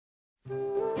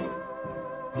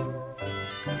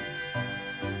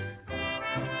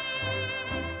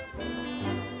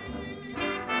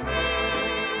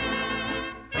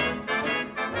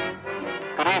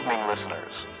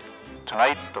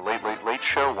tonight, the Late Late Late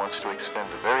Show wants to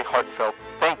extend a very heartfelt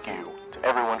thank you to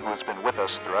everyone who has been with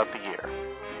us throughout the year,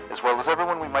 as well as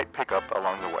everyone we might pick up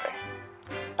along the way.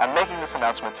 I'm making this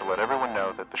announcement to let everyone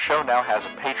know that the show now has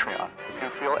a Patreon if you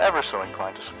feel ever so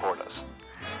inclined to support us.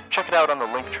 Check it out on the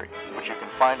Linktree, which you can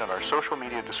find on our social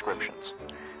media descriptions.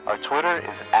 Our Twitter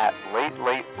is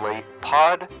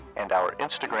 @LateLateLatePod, and our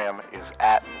Instagram is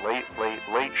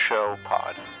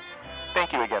 @LateLateLateShowPod.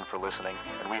 Thank you again for listening,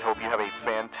 and we hope you have a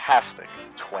fantastic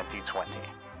 2020.